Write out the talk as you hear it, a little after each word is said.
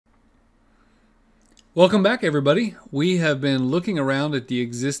Welcome back, everybody. We have been looking around at the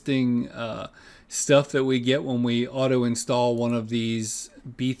existing stuff that we get when we auto install one of these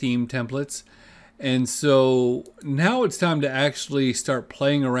BeTheme templates. And so now it's time to actually start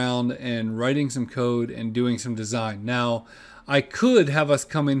playing around and writing some code and doing some design. Now, I could have us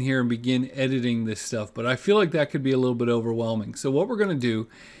come in here and begin editing this stuff, but I feel like that could be a little bit overwhelming. So what we're going to do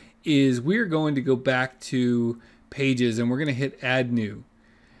is we're going to go back to Pages and we're going to hit Add New.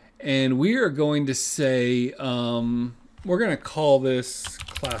 And we are going to say, we're going to call this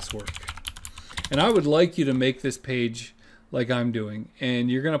classwork. And I would like you to make this page like I'm doing.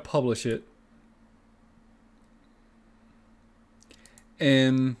 And you're going to publish it.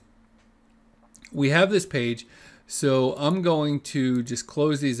 And we have this page. So I'm going to just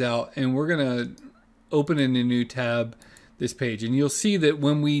close these out. And we're going to open in a new tab this page. And you'll see that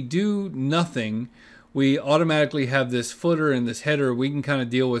when we do nothing, we automatically have this footer and this header. We can kind of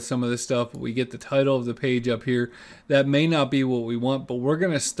deal with some of this stuff. We get the title of the page up here. That may not be what we want, but we're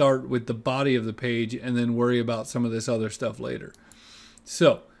going to start with the body of the page and then worry about some of this other stuff later.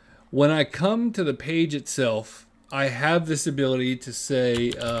 So when I come to the page itself, I have this ability to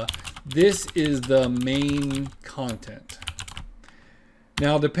say, this is the main content.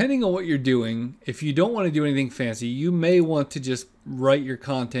 Now, depending on what you're doing, if you don't want to do anything fancy, you may want to just write your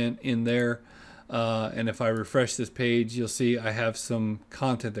content in there. And if I refresh this page, you'll see I have some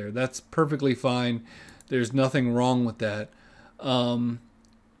content there. That's perfectly fine. There's nothing wrong with that.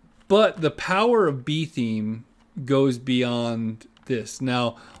 But the power of BeTheme goes beyond this.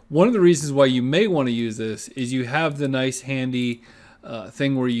 Now, one of the reasons why you may want to use this is you have the nice handy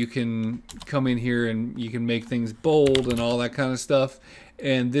thing where you can come in here and you can make things bold and all that kind of stuff.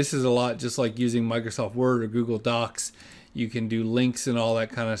 And this is a lot just like using Microsoft Word or Google Docs. You can do links and all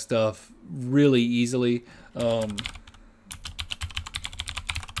that kind of stuff really easily.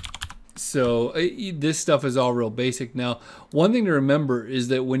 So this stuff is all real basic. Now, one thing to remember is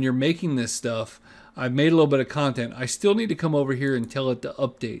that when you're making this stuff, I've made a little bit of content. I still need to come over here and tell it to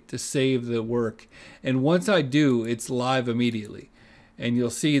update, to save the work. And once I do, it's live immediately. And you'll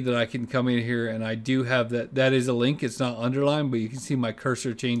see that I can come in here and I do have that. That is a link. It's not underlined, but you can see my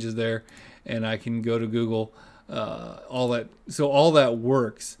cursor changes there. And I can go to Google. All that, so all that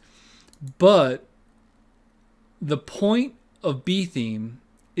works. But the point of BeTheme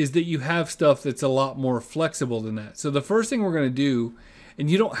is that you have stuff that's a lot more flexible than that. So the first thing we're going to do, and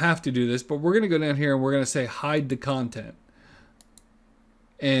you don't have to do this, but we're going to go down here and we're going to say hide the content.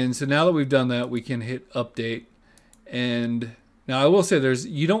 And so now that we've done that, we can hit update. And now I will say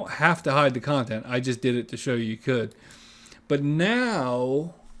you don't have to hide the content. I just did it to show you could. But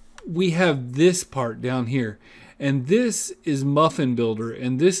now we have this part down here. And this is Muffin Builder,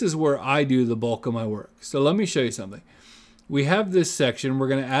 and this is where I do the bulk of my work. So let me show you something. We have this section. We're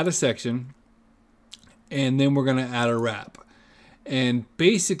going to add a section, and then we're going to add a wrap. And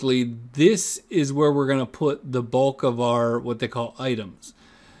basically, this is where we're going to put the bulk of our, what they call items.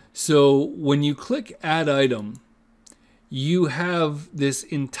 So when you click Add Item, you have this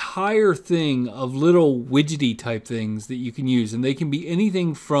entire thing of little widgety type things that you can use. And they can be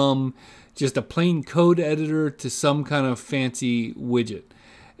anything from just a plain code editor to some kind of fancy widget.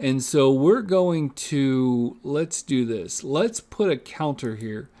 And so we're going to, let's do this. Let's put a counter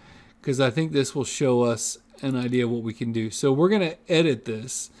here because I think this will show us an idea of what we can do. So we're going to edit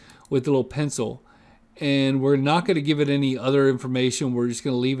this with a little pencil. And we're not going to give it any other information. We're just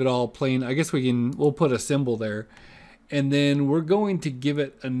going to leave it all plain. I guess we'll put a symbol there. And then we're going to give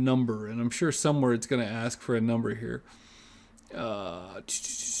it a number. And I'm sure somewhere it's going to ask for a number here.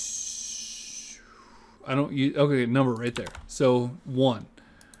 Okay, number right there. So 1.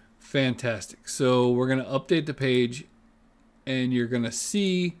 Fantastic. So we're going to update the page. And you're going to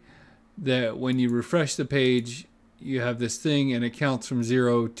see that when you refresh the page, you have this thing and it counts from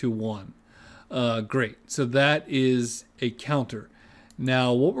 0 to 1. Great. So that is a counter.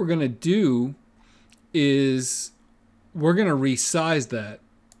 Now what we're going to do is we're going to resize that,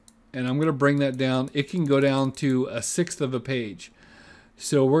 and I'm going to bring that down. It can go down to 1/6 of a page.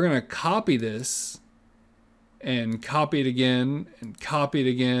 So we're going to copy this and copy it again and copy it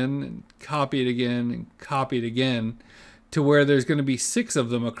again and copy it again and copy it again to where there's going to be 6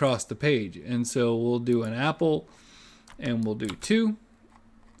 of them across the page. And so we'll do an apple and we'll do 2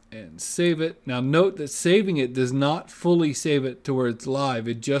 and save it. Now note that saving it does not fully save it to where it's live.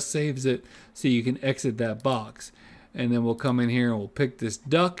 It just saves it so you can exit that box. And then we'll come in here and we'll pick this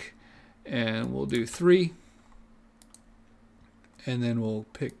duck and we'll do 3. And then we'll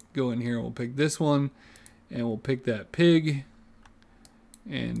go in here and we'll pick this one and we'll pick that pig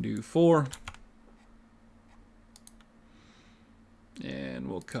and do 4. And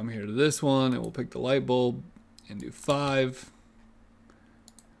we'll come here to this one and we'll pick the light bulb and do 5.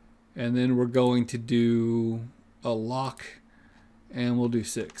 And then we're going to do a lock and we'll do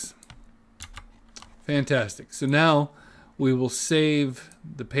 6. Fantastic. So now we will save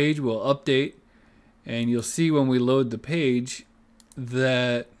the page, we'll update, and you'll see when we load the page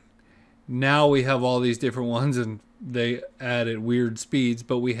that now we have all these different ones and they add at weird speeds,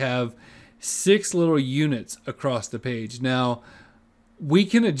 but we have 6 little units across the page. Now we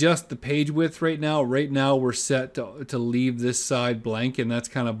can adjust the page width right now. Right now we're set to leave this side blank, and that's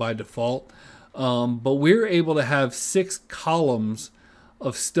kind of by default. But we're able to have 6 columns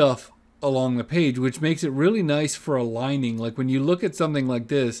of stuff along the page, which makes it really nice for aligning. Like when you look at something like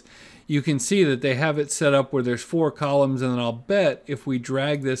this, you can see that they have it set up where there's 4 columns, and then I'll bet if we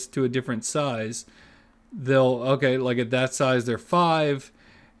drag this to a different size, okay, like at that size they're 5,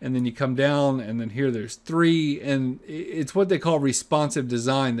 and then you come down and then here there's 3, and it's what they call responsive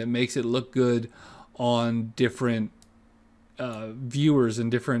design that makes it look good on different viewers and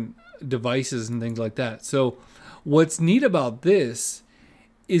different devices and things like that. So what's neat about this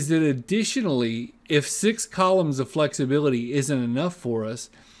is that additionally, if 6 columns of flexibility isn't enough for us,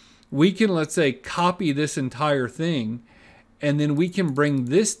 we can, let's say, copy this entire thing, and then we can bring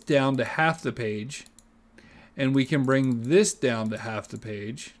this down to half the page, and we can bring this down to half the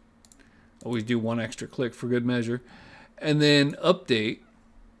page. Always do 1 extra click for good measure. And then update.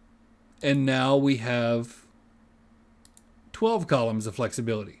 And now we have 12 columns of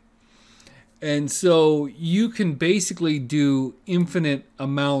flexibility. And so you can basically do infinite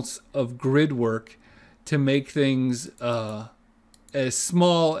amounts of grid work to make things as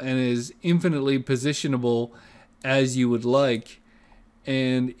small and as infinitely positionable as you would like,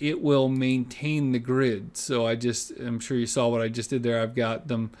 and it will maintain the grid. So I'm sure you saw what I just did there. I've got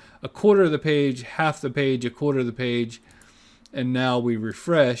them a quarter of the page, half the page, a quarter of the page, and now we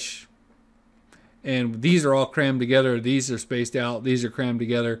refresh, and these are all crammed together. These are spaced out. These are crammed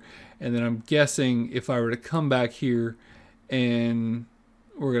together. And then I'm guessing if I were to come back here and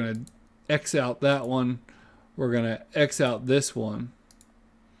we're going to X out that one, we're going to X out this one,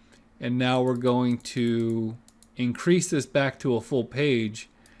 and now we're going to increase this back to a full page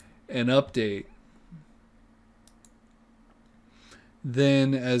and update.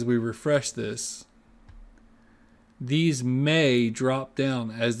 Then as we refresh this, these may drop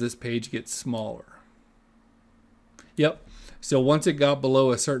down as this page gets smaller. Yep. So once it got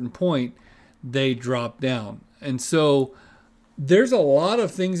below a certain point, they drop down. And so there's a lot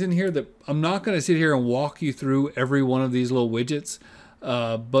of things in here that I'm not going to sit here and walk you through every one of these little widgets.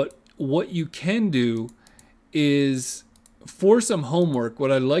 But what you can do is, for some homework,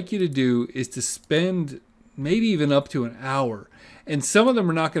 what I'd like you to do is to spend maybe even up to an hour. And some of them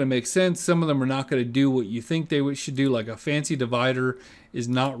are not going to make sense. Some of them are not going to do what you think they should do. Like a fancy divider is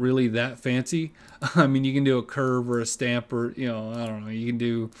not really that fancy. I mean, you can do a curve or a stamp, or, I don't know, you can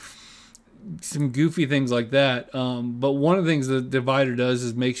do some goofy things like that. But one of the things the divider does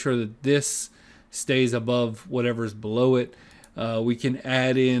is make sure that this stays above whatever's below it. We can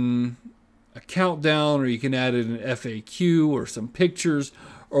add in a countdown, or you can add in an FAQ or some pictures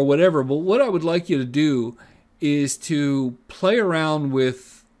or whatever. But what I would like you to do is to play around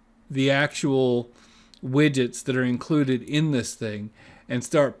with the actual widgets that are included in this thing and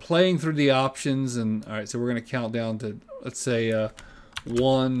start playing through the options. And all right, so we're going to count down to, let's say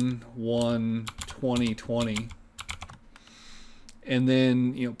 1 1 20 20, and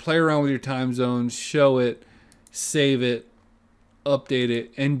then play around with your time zones, show it, save it, update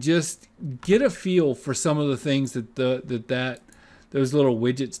it, and just get a feel for some of the things that those little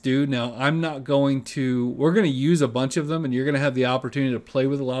widgets do. Now, we're going to use a bunch of them, and you're going to have the opportunity to play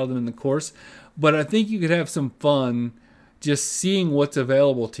with a lot of them in the course. But I think you could have some fun just seeing what's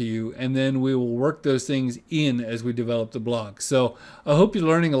available to you, and then we will work those things in as we develop the blog. So I hope you're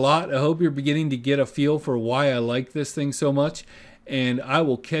learning a lot. I hope you're beginning to get a feel for why I like this thing so much, and I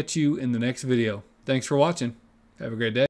will catch you in the next video. Thanks for watching. Have a great day.